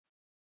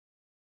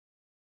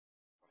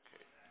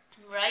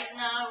Right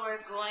now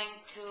we're going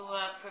to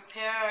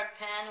prepare our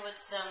pan with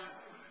some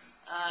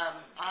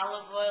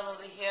olive oil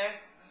over here.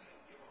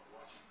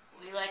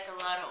 We like a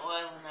lot of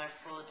oil in our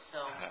food, so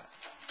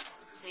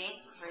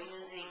see, we're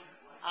using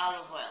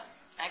olive oil,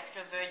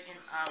 extra virgin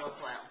olive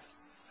oil.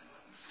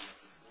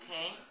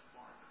 Okay,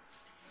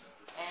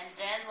 and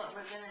then what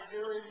we're going to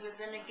do is we're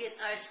going to get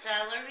our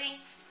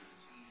celery.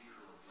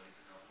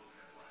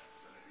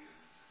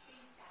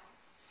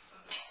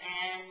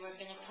 And we're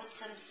going to put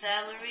some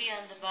celery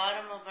on the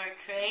bottom of our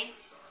tray.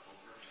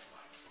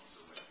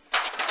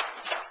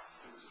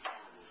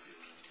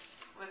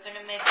 We're going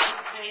to make 2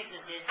 trays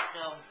of this,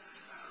 so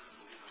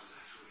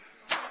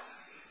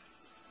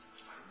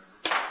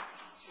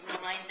you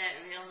can line that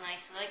real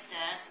nice like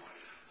that.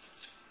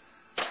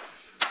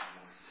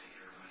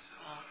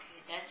 Okay,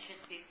 that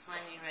should be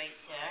plenty right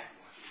there.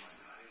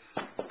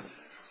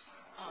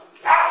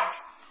 Okay,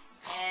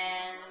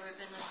 and we're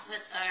going to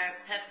put our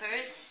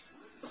peppers.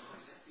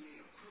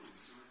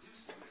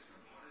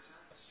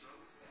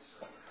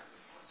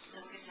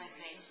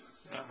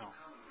 No.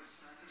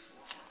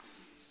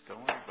 Don't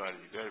worry about it.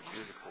 You got a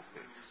beautiful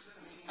face.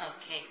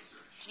 Okay.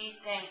 Gee,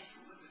 thanks.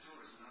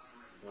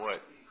 What?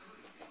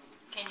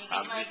 Can you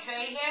get my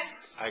tray here?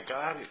 I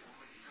got it.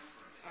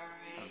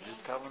 Alright. I'm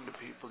just telling the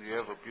people you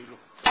have a beautiful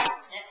face.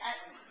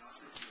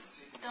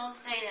 Don't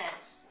say that.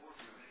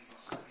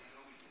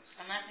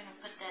 I'm not going to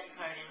put that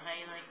part in. How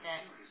you like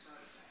that?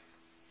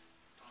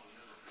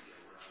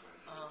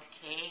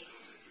 Okay.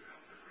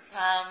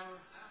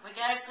 We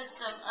got to put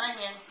some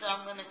onion, so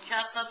I'm going to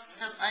chop up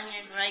some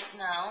onion right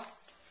now.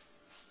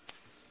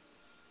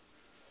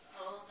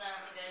 Hold on,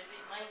 I got to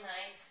get my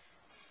knife.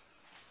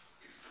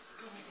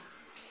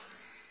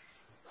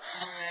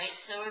 Alright,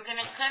 so we're going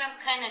to cut them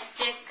kind of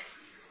thick,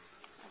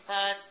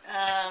 about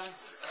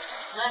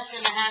less than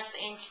a ½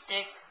 inch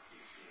thick.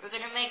 We're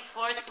going to make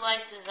 4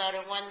 slices out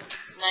of 1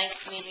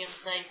 nice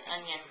medium-sized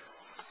onion.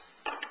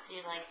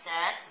 See, like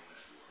that.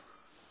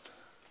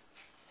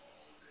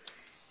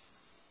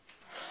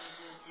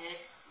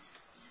 This,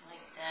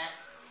 like that.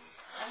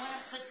 I'm going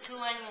to put 2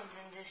 onions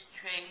in this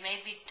tray,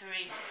 maybe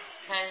 3.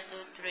 Try to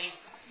do 3.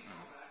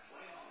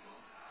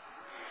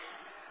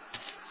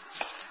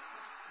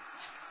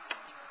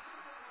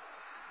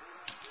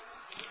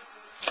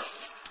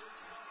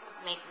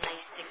 Make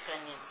nice thick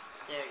onions.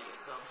 There you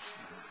go.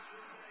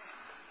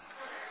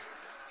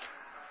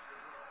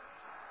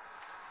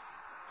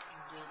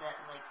 Do that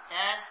like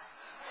that.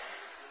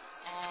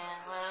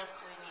 And what else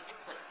do we need to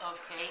put?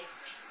 Okay.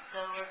 So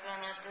we're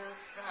going to do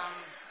some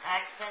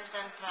accent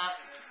on top.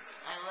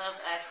 I love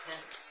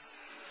accent.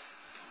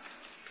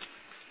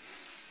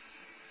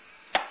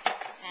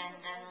 And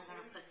then we're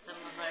going to put some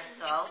of our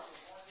salt.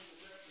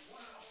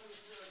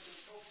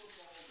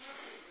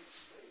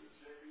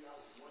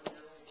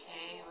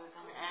 Okay, we're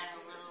going to add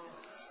a little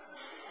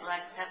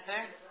black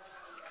pepper.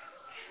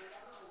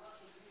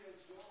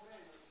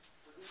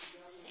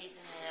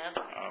 Season it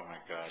up. Oh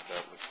my God,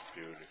 that looks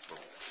beautiful.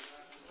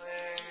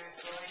 We're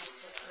going to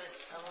put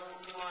a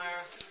little more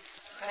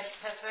fresh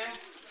pepper.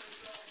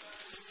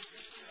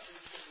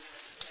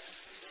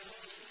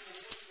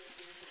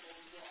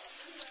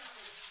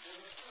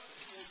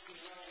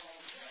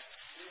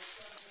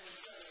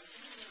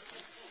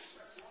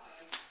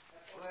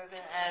 We're going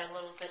to add a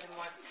little bit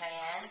more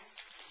cayenne.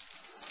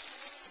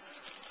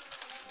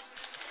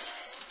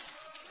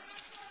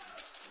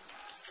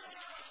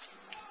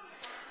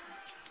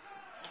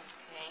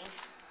 Okay.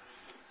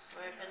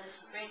 We're going to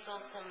sprinkle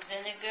some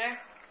vinegar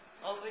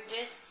over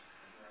this.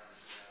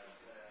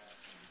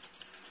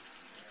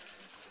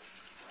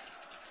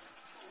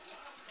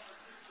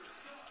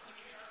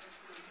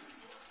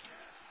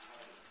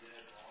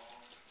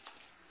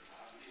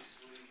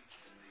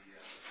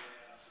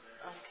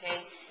 Okay,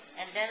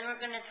 and then we're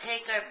going to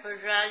take our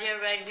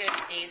perjalia right here,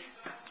 Steve.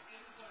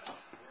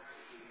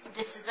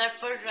 This is our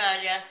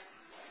perjalia.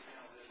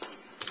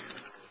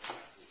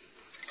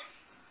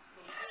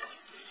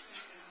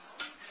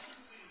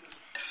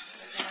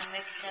 We're going to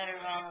mix that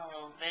around a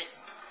little bit.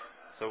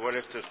 So what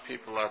if there's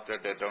people out there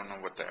that don't know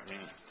what that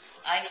means?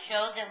 I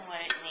show them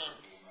what it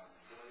means.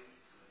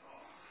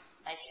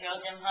 I show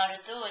them how to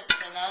do it,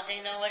 so now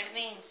they know what it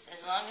means.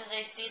 As long as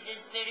they see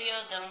this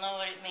video, they'll know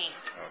what it means.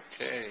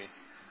 Okay.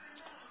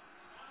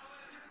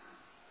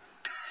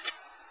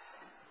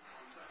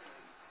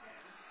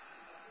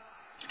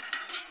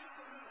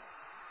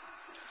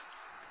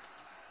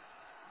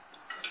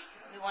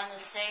 We want to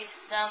save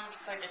some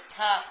for the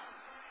top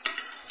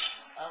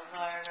of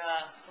our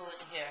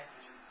food here.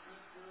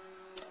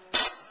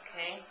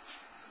 Okay.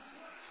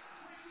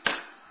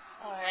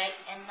 Alright,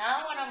 and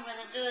now what I'm going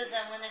to do is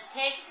I'm going to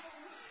take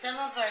some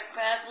of our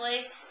crab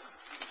legs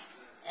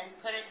and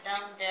put it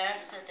down there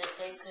so that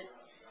they could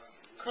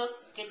cook,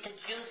 get the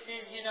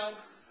juices, you know.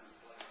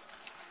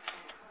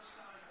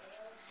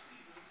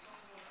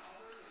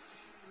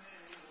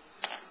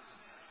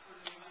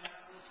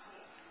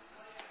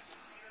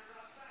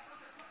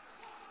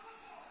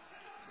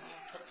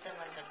 Put some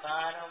on the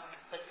bottom,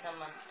 put some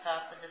on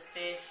top of the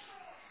fish,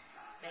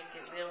 make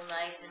it real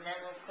nice, and then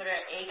we'll put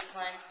our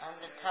eggplant on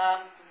the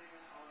top.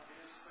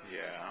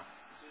 Yeah.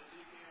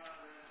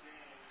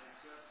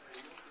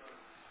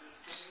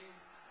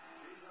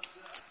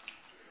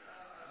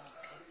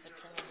 Okay, put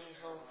some of these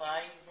little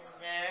bodies in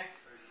there.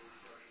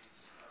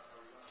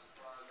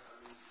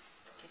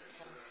 Get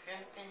some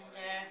shrimp in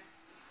there.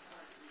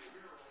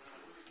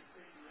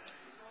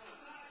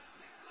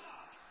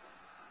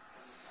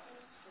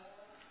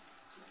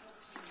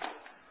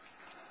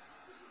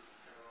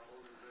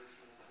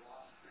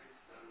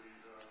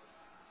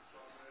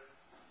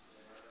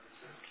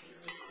 Okay,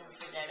 loosen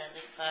to that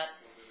other pot.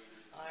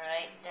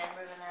 Alright, then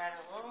we're going to add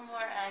a little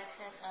more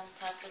accent on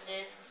top of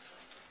this.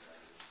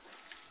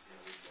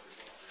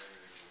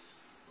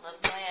 Love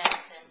my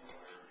accent.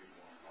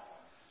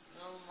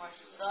 A little more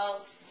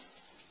salt.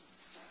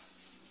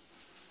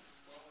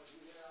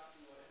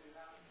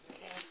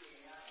 Okay,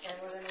 and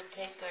we're going to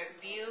take our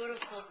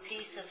beautiful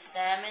piece of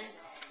salmon.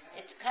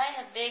 It's kind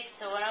of big,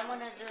 so what I'm going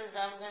to do is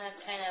I'm going to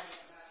I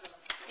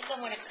think I'm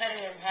going to cut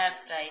it in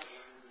half, guys.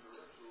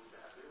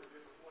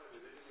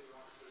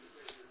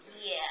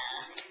 Yeah.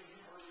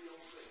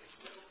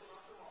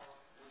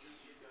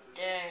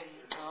 There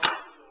you go.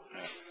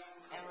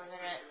 And we're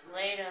going to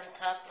lay it on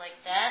top like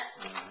that.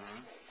 Mm-hmm.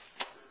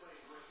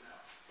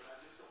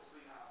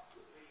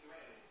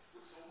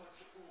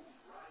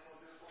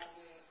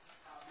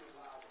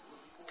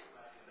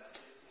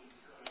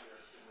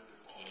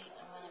 Okay,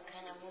 I'm going to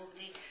kind of move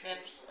these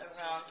shrimps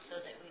around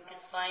so that we can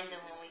find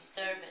them when we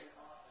serve it.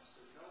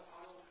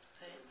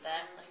 Put it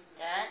back like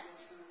that.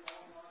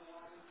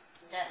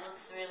 That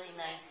looks really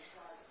nice.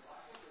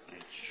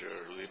 It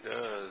surely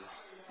does.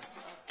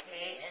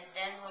 Okay, and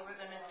then what we're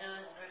going to do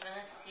is we're going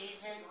to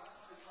season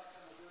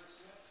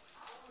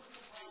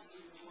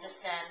the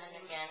salmon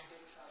again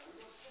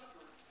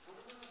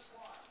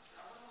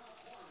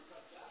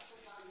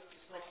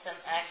with some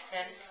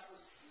accent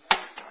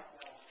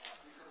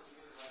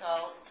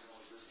salt.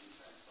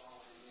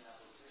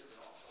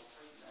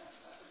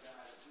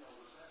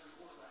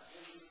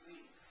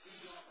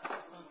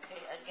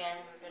 Okay, again,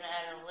 we're going to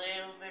add a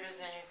little bit of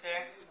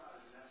vinegar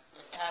to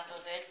the top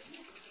of it.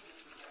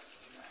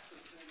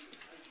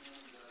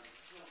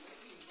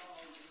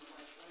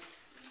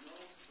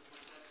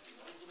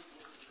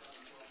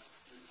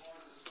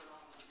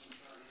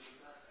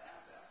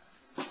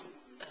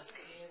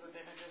 Okay, we're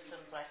going to do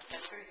some black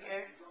pepper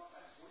here.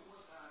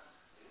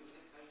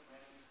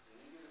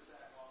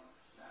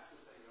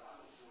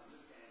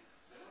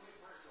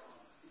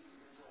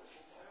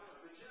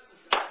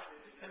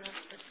 I'm going to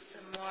put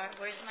some more.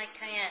 Where's my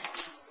cayenne?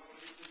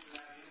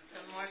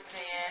 Some more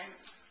cayenne.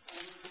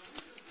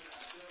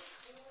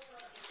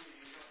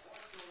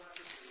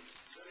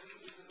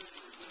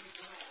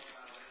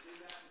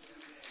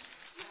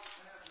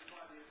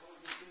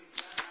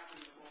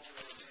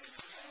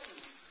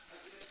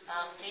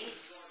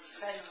 These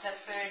red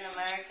pepper in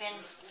American.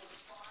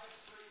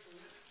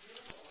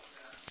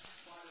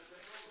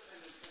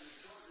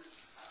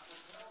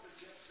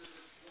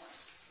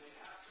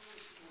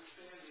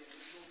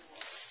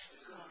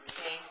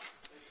 Okay.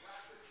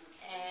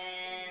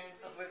 And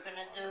what we're going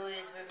to do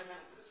is we're going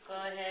to go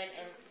ahead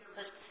and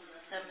put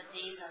some of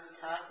these on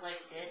top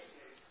like this.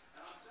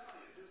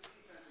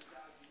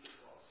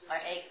 Our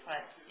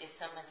eggplants is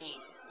some of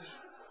these.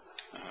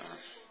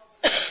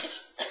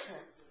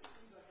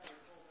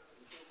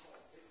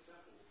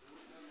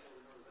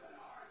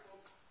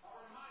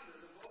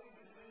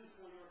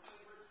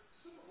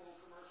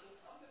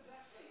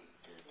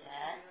 Do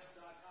that.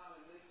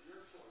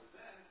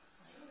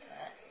 Like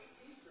that.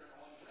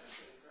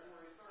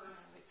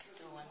 We could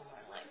do one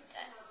more like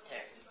that.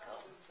 There we go.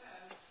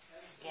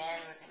 Again,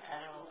 we're going to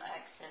add a little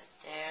accent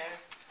there.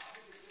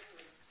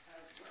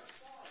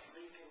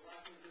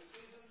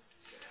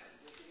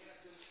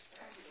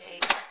 Okay,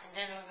 and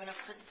then we're going to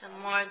put some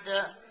more of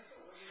the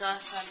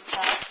sauce on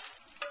top.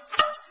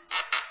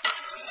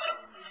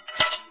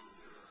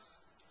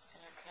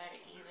 Gonna try to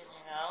even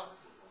it out.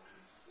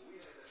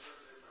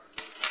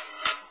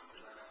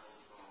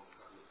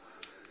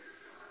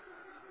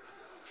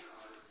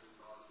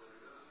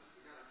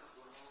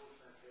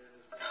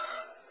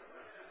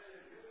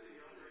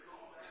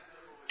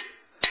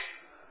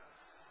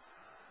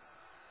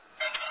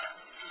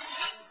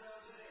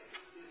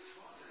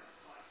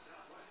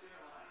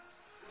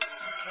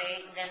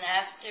 Okay, then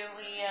after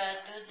we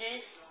do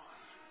this,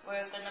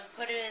 we're going to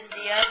put it in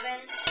the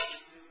oven,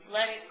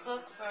 let it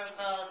cook for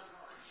about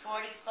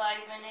 45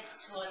 minutes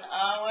to an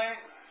hour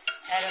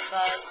at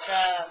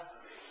about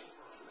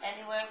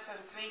anywhere from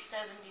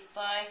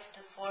 375 to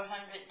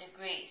 400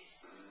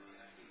 degrees.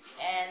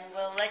 And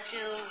we'll let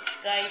you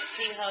guys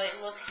see how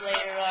it looks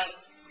later on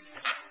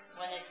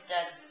when it's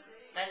done.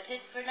 That's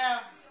it for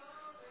now.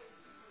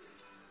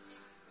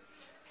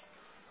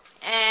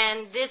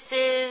 And this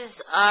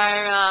is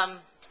our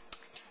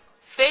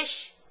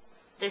fish,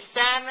 the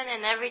salmon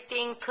and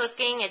everything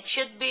cooking. It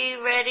should be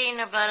ready in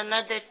about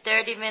another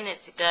 30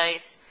 minutes,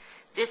 guys.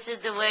 This is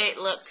the way it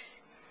looks.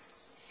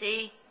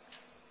 See?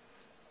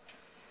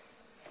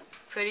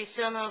 Pretty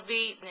soon we'll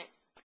be eating it.